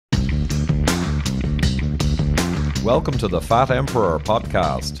Welcome to the Fat Emperor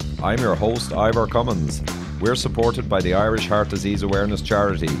podcast. I'm your host, Ivor Cummins. We're supported by the Irish Heart Disease Awareness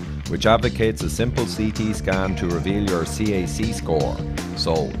Charity, which advocates a simple CT scan to reveal your CAC score.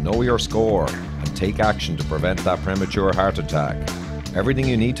 So, know your score and take action to prevent that premature heart attack. Everything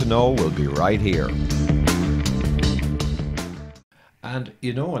you need to know will be right here. And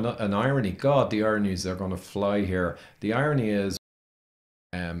you know, an irony, God, the ironies are going to fly here. The irony is,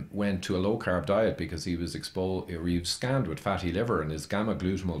 went to a low-carb diet because he was exposed, he was scanned with fatty liver and his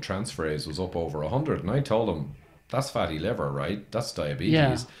gamma-glutamyl transferase was up over 100. And I told him, that's fatty liver, right? That's diabetes.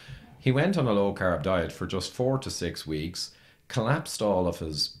 Yeah. He went on a low-carb diet for just 4 to 6 weeks, collapsed all of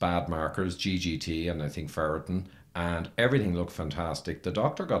his bad markers, GGT and I think ferritin, and everything looked fantastic. The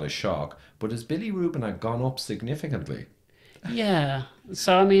doctor got a shock, but his bilirubin had gone up significantly. Yeah,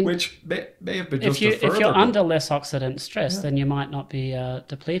 so I mean, which may have been just if you're under less oxidant stress, then you might not be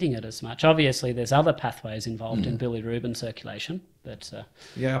depleting it as much. Obviously, there's other pathways involved in bilirubin circulation, but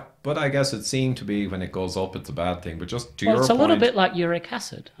yeah, but I guess it seemed to be when it goes up, it's a bad thing. But just to your point, it's a little bit like uric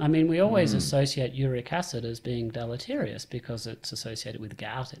acid. I mean, we always associate uric acid as being deleterious because it's associated with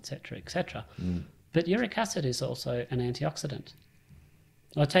gout, etc., etc. But uric acid is also an antioxidant.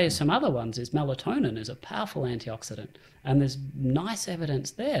 I'll tell you some other ones. Is melatonin is a powerful antioxidant, and there's nice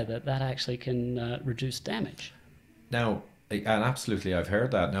evidence there that actually can reduce damage. Now, and absolutely, I've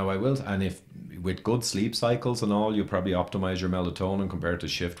heard that. Now I will, and if with good sleep cycles and all, you probably optimize your melatonin compared to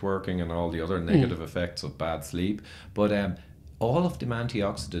shift working and all the other negative effects of bad sleep. But all of the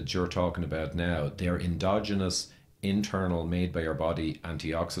antioxidants you're talking about now, they're endogenous, internal, made by your body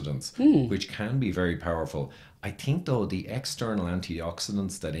antioxidants, which can be very powerful. I think though the external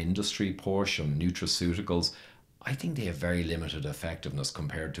antioxidants, that industry portion, nutraceuticals, I think they have very limited effectiveness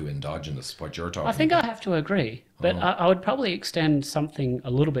compared to endogenous, what you're talking about. I think I have to agree, but I would probably extend something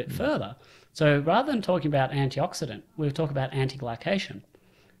a little bit further. So rather than talking about antioxidant, we'll talk about anti-glycation.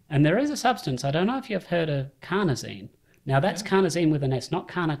 And there is a substance, I don't know if you've heard of Carnosine. Now that's Carnosine with an S, not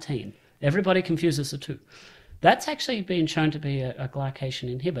Carnitine. Everybody confuses the two. That's actually been shown to be a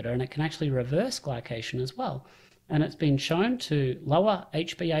glycation inhibitor, and it can actually reverse glycation as well. And it's been shown to lower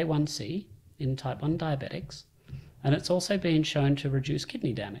HbA1c in type 1 diabetics, and it's also been shown to reduce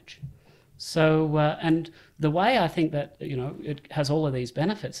kidney damage. So, and the way I think that, you know, it has all of these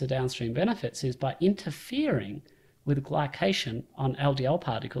benefits, the downstream benefits, is by interfering with glycation on LDL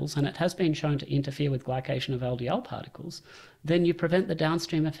particles, and it has been shown to interfere with glycation of LDL particles, then you prevent the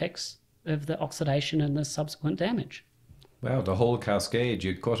downstream effects of the oxidation and the subsequent damage. Well, the whole cascade,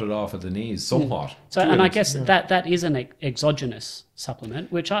 you cut it off at the knees somewhat. So, and I guess that is an exogenous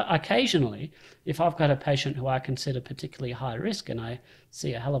supplement, which I occasionally, if I've got a patient who I consider particularly high risk and I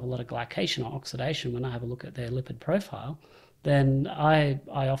see a hell of a lot of glycation or oxidation when I have a look at their lipid profile, then I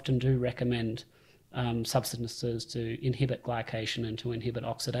often do recommend substances to inhibit glycation and to inhibit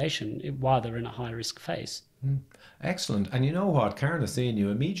oxidation while they're in a high-risk phase. Excellent. And you know what, Carnosine, you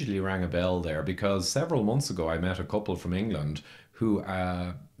immediately rang a bell there, because several months ago I met a couple from England who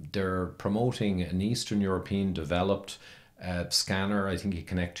they're promoting an Eastern European developed scanner. I think you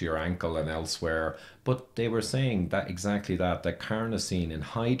connect to your ankle and elsewhere. But they were saying that exactly that Carnosine in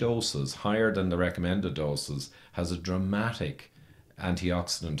high doses, higher than the recommended doses, has a dramatic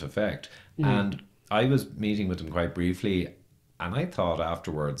antioxidant effect. And I was meeting with them quite briefly, and I thought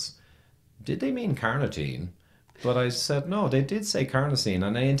afterwards, did they mean carnitine? But I said, no, they did say carnosine,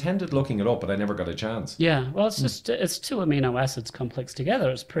 and I intended looking it up, but I never got a chance. Yeah, well, it's just, it's two amino acids complex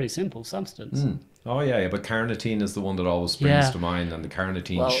together. It's a pretty simple substance. Oh, yeah, but carnitine is the one that always springs to mind, and the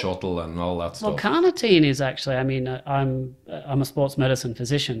carnitine shuttle and all that stuff. Well, carnitine is actually, I mean, I'm a sports medicine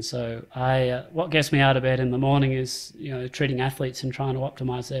physician, so what gets me out of bed in the morning is, you know, treating athletes and trying to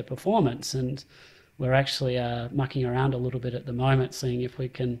optimize their performance. And we're actually mucking around a little bit at the moment, seeing if we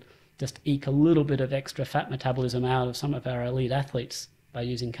can just eke a little bit of extra fat metabolism out of some of our elite athletes by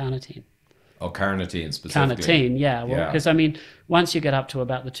using carnitine. Oh, carnitine specifically. Carnitine, yeah. Well, because I mean, once you get up to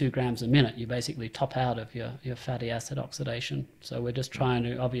about the 2 grams a minute, you basically top out of your fatty acid oxidation. So we're just trying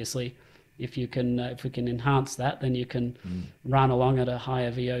to, obviously, if we can enhance that, then you can run along at a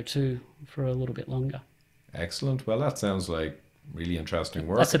higher VO2 for a little bit longer. Excellent. Well, that sounds like really interesting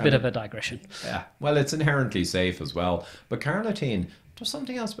work. That's a bit of a digression. Yeah. Well, it's inherently safe as well. But carnitine, there's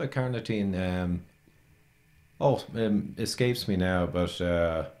something else about carnitine. Escapes me now, but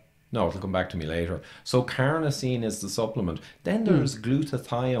no, it'll come back to me later. So carnosine is the supplement. Then there's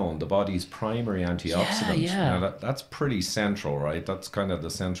glutathione, the body's primary antioxidant. Yeah. Now that's pretty central, right? That's kind of the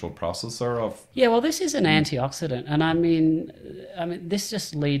central processor of... Yeah, well, this is an antioxidant. And I mean, this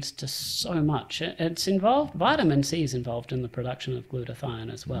just leads to so much. It's involved, vitamin C is involved in the production of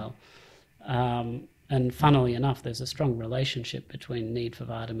glutathione as well. And funnily enough, there's a strong relationship between need for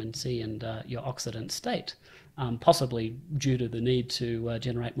vitamin C and your oxidant state, possibly due to the need to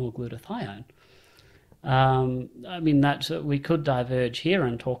generate more glutathione. I mean, that we could diverge here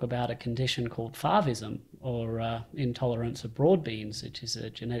and talk about a condition called favism, or intolerance of broad beans, which is a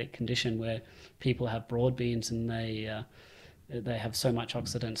genetic condition where people have broad beans and they have so much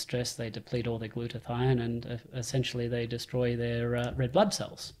oxidant stress they deplete all their glutathione, and essentially they destroy their red blood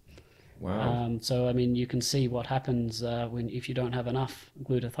cells. Wow. So I mean, you can see what happens if you don't have enough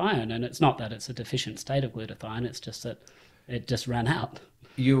glutathione, and it's not that it's a deficient state of glutathione; it's just that it just ran out.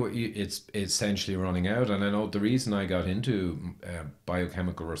 It's essentially running out. And I know the reason I got into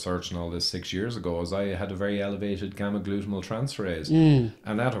biochemical research and all this 6 years ago is I had a very elevated gamma glutamyl transferase,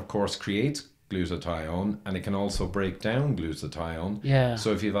 and that of course creates glutathione, and it can also break down glutathione. Yeah.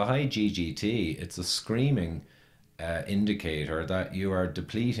 So if you have a high GGT, it's a screaming indicator that you are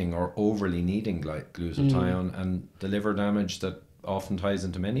depleting or overly needing glutathione, and the liver damage that often ties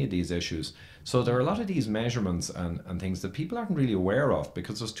into many of these issues. So there are a lot of these measurements and things that people aren't really aware of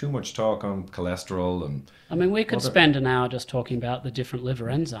because there's too much talk on cholesterol and... I mean, we could spend an hour just talking about the different liver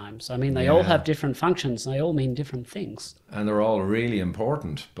enzymes. I mean, they all have different functions. They all mean different things. And they're all really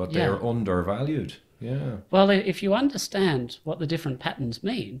important, but they're undervalued. Yeah. Well, if you understand what the different patterns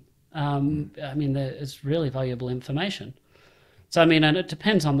mean, I mean, it's really valuable information. So, I mean, and it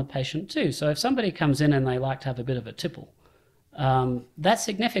depends on the patient too. So if somebody comes in and they like to have a bit of a tipple, that's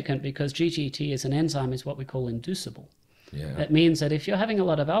significant because GGT as an enzyme is what we call inducible. Yeah. That means that if you're having a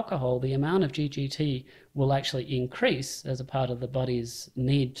lot of alcohol, the amount of GGT will actually increase as a part of the body's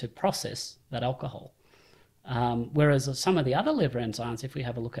need to process that alcohol. Whereas some of the other liver enzymes, if we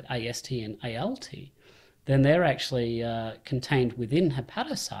have a look at AST and ALT, then they're actually contained within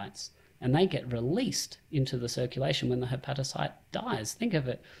hepatocytes, and they get released into the circulation when the hepatocyte dies. Think of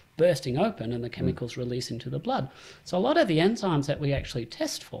it bursting open and the chemicals release into the blood. So a lot of the enzymes that we actually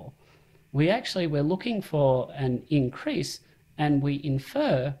test for, we're looking for an increase, and we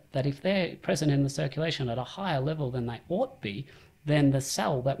infer that if they're present in the circulation at a higher level than they ought be, then the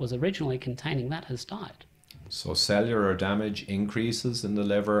cell that was originally containing that has died. So cellular damage increases in the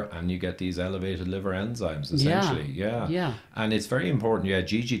liver, and you get these elevated liver enzymes, essentially. Yeah. And it's very important. Yeah,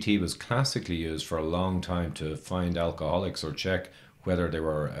 GGT was classically used for a long time to find alcoholics or check whether they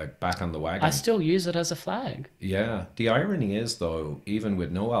were back on the wagon. I still use it as a flag. Yeah. The irony is, though, even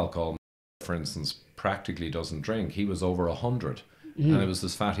with no alcohol, for instance, practically doesn't drink. He was over 100. And it was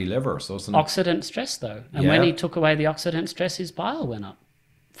this fatty liver. So it's oxidant stress, though. And when he took away the oxidant stress, his bile went up.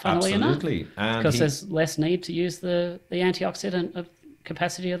 Funnily Absolutely. enough, because there's less need to use the antioxidant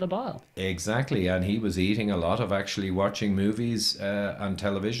capacity of the bile. Exactly, and he was eating a lot of actually watching movies on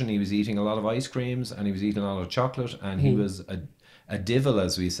television. He was eating a lot of ice creams, and he was eating a lot of chocolate, and he was a devil,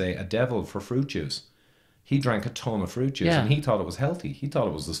 as we say, a devil for fruit juice. He drank a ton of fruit juice, and he thought it was healthy. He thought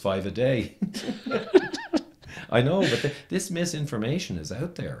it was just 5 a day. I know, but this misinformation is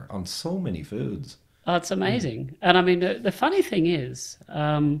out there on so many foods. Oh, it's amazing. And I mean, the funny thing is,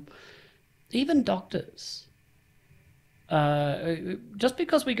 even doctors, just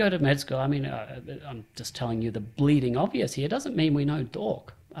because we go to med school, I mean, I'm just telling you the bleeding obvious here, doesn't mean we know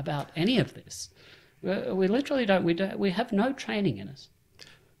dork about any of this. We literally don't, we have no training in it.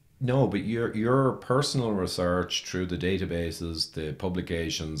 No, but your personal research through the databases, the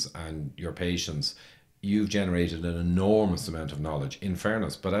publications, and your patients, you've generated an enormous amount of knowledge, in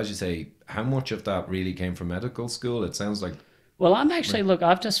fairness. But as you say, how much of that really came from medical school? It sounds like... Well, I'm actually, look,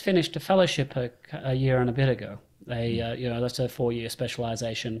 I've just finished a fellowship a year and a bit ago. That's a 4-year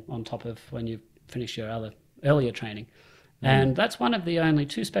specialization on top of when you finish your earlier training. And that's one of the only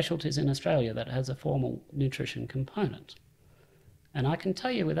 2 specialties in Australia that has a formal nutrition component. And I can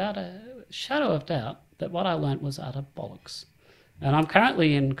tell you without a shadow of doubt that what I learnt was utter bollocks. And I'm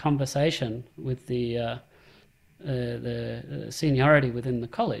currently in conversation with the seniority within the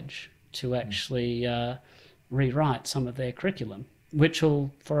college to actually rewrite some of their curriculum, which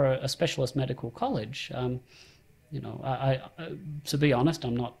will, for a specialist medical college, I to be honest,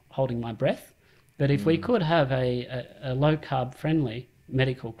 I'm not holding my breath, but if we could have a low-carb friendly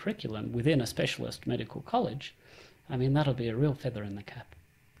medical curriculum within a specialist medical college, I mean, that'll be a real feather in the cap.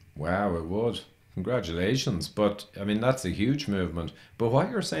 Wow, it would. Congratulations. But I mean, that's a huge movement. But what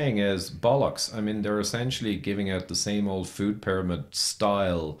you're saying is bollocks. I mean, they're essentially giving out the same old food pyramid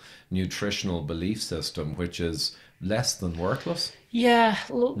style nutritional belief system, which is less than worthless. Yeah,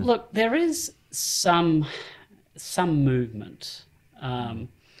 look, there is some movement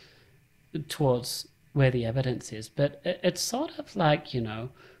towards where the evidence is, but it's sort of like,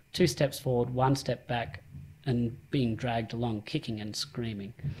 2 steps forward, 1 step back, and being dragged along kicking and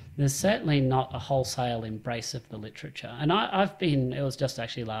screaming. There's certainly not a wholesale embrace of the literature. And it was just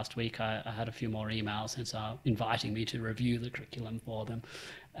actually last week, I had a few more emails since inviting me to review the curriculum for them.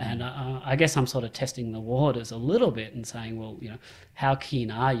 And I guess I'm sort of testing the waters a little bit and saying, well, how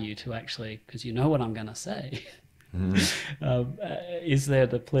keen are you to actually, because you know what I'm going to say, is there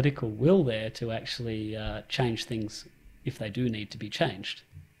the political will there to actually change things if they do need to be changed?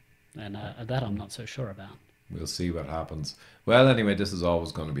 And that I'm not so sure about. We'll see what happens. Well, anyway, this is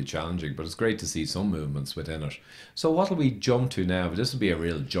always going to be challenging, but it's great to see some movements within it. So what will we jump to now? This will be a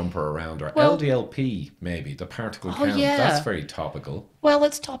real jumper around our LDL-P, maybe, the particle count. Yeah. That's very topical. Well,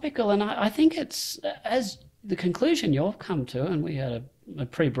 it's topical, and I think it's, as the conclusion you've come to, and we had a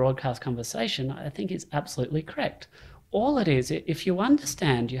pre-broadcast conversation, I think is absolutely correct. All it is, if you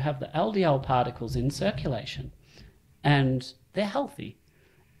understand you have the LDL particles in circulation, and they're healthy,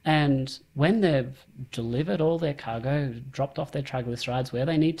 and when they've delivered all their cargo, dropped off their triglycerides where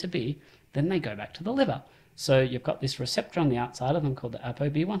they need to be, then they go back to the liver. So you've got this receptor on the outside of them called the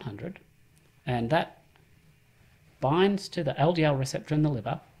ApoB100, and that binds to the LDL receptor in the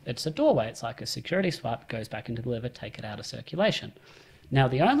liver. It's a doorway. It's like a security swipe, goes back into the liver, take it out of circulation. Now,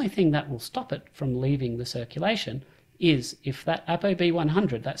 the only thing that will stop it from leaving the circulation is if that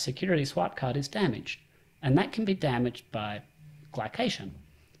ApoB100, that security swipe card, is damaged. And that can be damaged by glycation.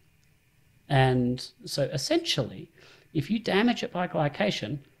 And so essentially, if you damage it by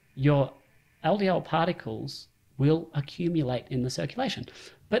glycation, your LDL particles will accumulate in the circulation.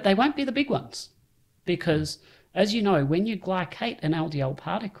 But they won't be the big ones, because as you know, when you glycate an LDL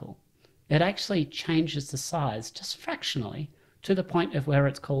particle, it actually changes the size just fractionally to the point of where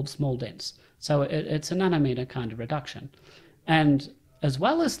it's called small dense. So it's a nanometer kind of reduction. And as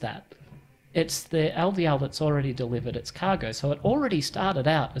well as that, it's the LDL that's already delivered its cargo. So it already started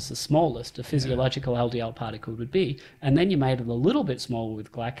out as the smallest a physiological LDL particle would be, and then you made it a little bit smaller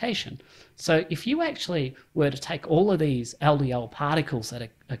with glycation. So if you actually were to take all of these LDL particles that are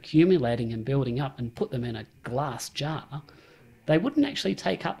accumulating and building up and put them in a glass jar, they wouldn't actually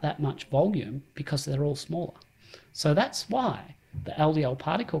take up that much volume because they're all smaller. So that's why the LDL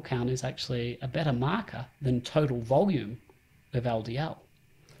particle count is actually a better marker than total volume of LDL.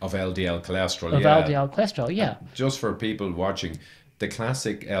 Of LDL cholesterol, Of LDL cholesterol, yeah. Just for people watching, the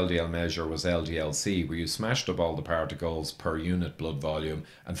classic LDL measure was LDL-C, where you smashed up all the particles per unit blood volume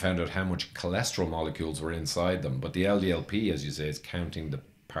and found out how much cholesterol molecules were inside them. But the LDL-P, as you say, is counting the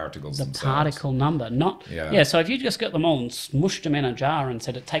particles themselves. The particle number, not... Yeah, so if you just got them all and smushed them in a jar and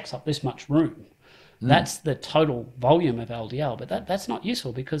said it takes up this much room, that's the total volume of LDL. But that's not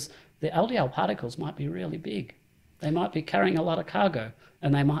useful, because the LDL particles might be really big. They might be carrying a lot of cargo,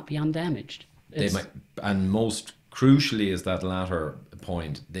 and they might be undamaged. And most crucially is that latter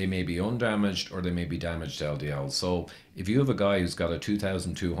point. They may be undamaged or they may be damaged LDL. So if you have a guy who's got a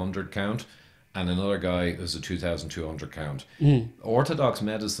 2,200 count and another guy who's a 2,200 count, orthodox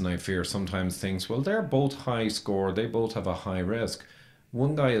medicine, I fear, sometimes thinks, well, they're both high score, they both have a high risk.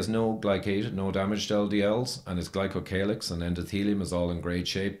 One guy has no glycated, no damaged LDLs, and his glycocalyx and endothelium is all in great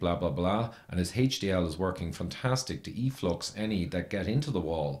shape, blah, blah, blah. And his HDL is working fantastic to efflux any that get into the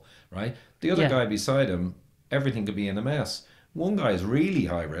wall, right? The other guy beside him, everything could be in a mess. One guy is really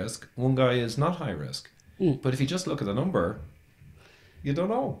high risk, one guy is not high risk. But if you just look at the number, you don't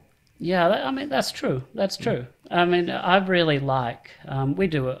know. Yeah, I mean, that's true. That's true. I mean, I really like, I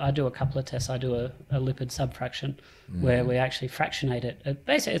do a couple of tests. I do a lipid subfraction where we actually fractionate it.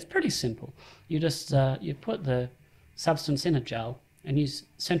 Basically, it's pretty simple. You just, you put the substance in a gel and you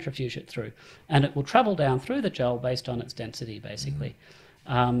centrifuge it through, and it will travel down through the gel based on its density, basically.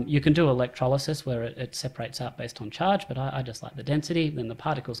 You can do electrolysis where it separates out based on charge, but I just like the density. Then the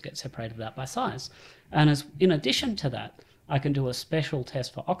particles get separated out by size. And in addition to that, I can do a special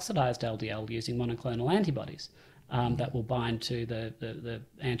test for oxidized LDL using monoclonal antibodies that will bind to the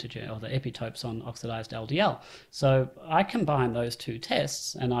antigen or the epitopes on oxidized LDL. So I combine those two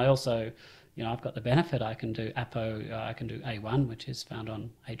tests, and I also, I've got the benefit. I can do I can do A1, which is found on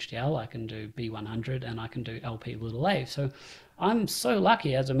HDL. I can do B100, and I can do LP(a). So I'm so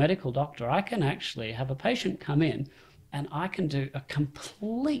lucky as a medical doctor. I can actually have a patient come in, and I can do a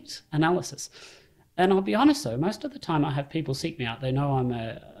complete analysis. And I'll be honest though, most of the time I have people seek me out. They know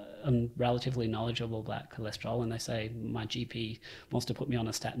I'm relatively knowledgeable about cholesterol, and they say, my GP wants to put me on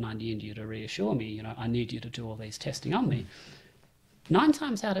a statin. I need you to reassure me, I need you to do all these testing on me. 9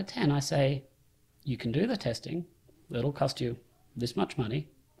 times out of 10, I say, you can do the testing. It'll cost you this much money.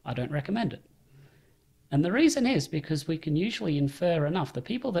 I don't recommend it. And the reason is because we can usually infer enough. The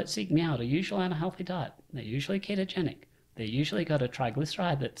people that seek me out are usually on a healthy diet. They're usually ketogenic. They usually got a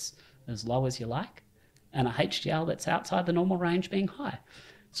triglyceride that's as low as you like, and a HDL that's outside the normal range being high.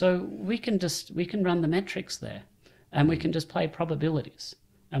 So we can run the metrics there, and we can just play probabilities.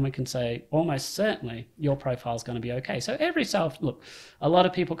 And we can say, almost certainly, your profile is going to be okay. So look, a lot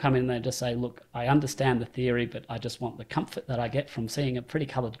of people come in there and just say, look, I understand the theory, but I just want the comfort that I get from seeing a pretty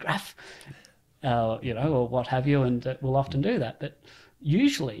coloured graph, or what have you, and we'll often do that. But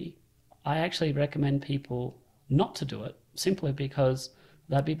usually, I actually recommend people not to do it, simply because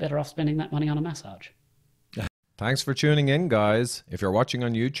they'd be better off spending that money on a massage. Thanks for tuning in, guys. If you're watching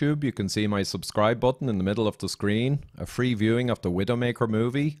on YouTube, you can see my subscribe button in the middle of the screen, a free viewing of the Widowmaker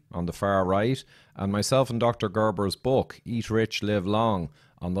movie on the far right, and myself and Dr. Gerber's book, Eat Rich, Live Long,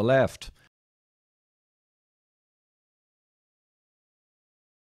 on the left.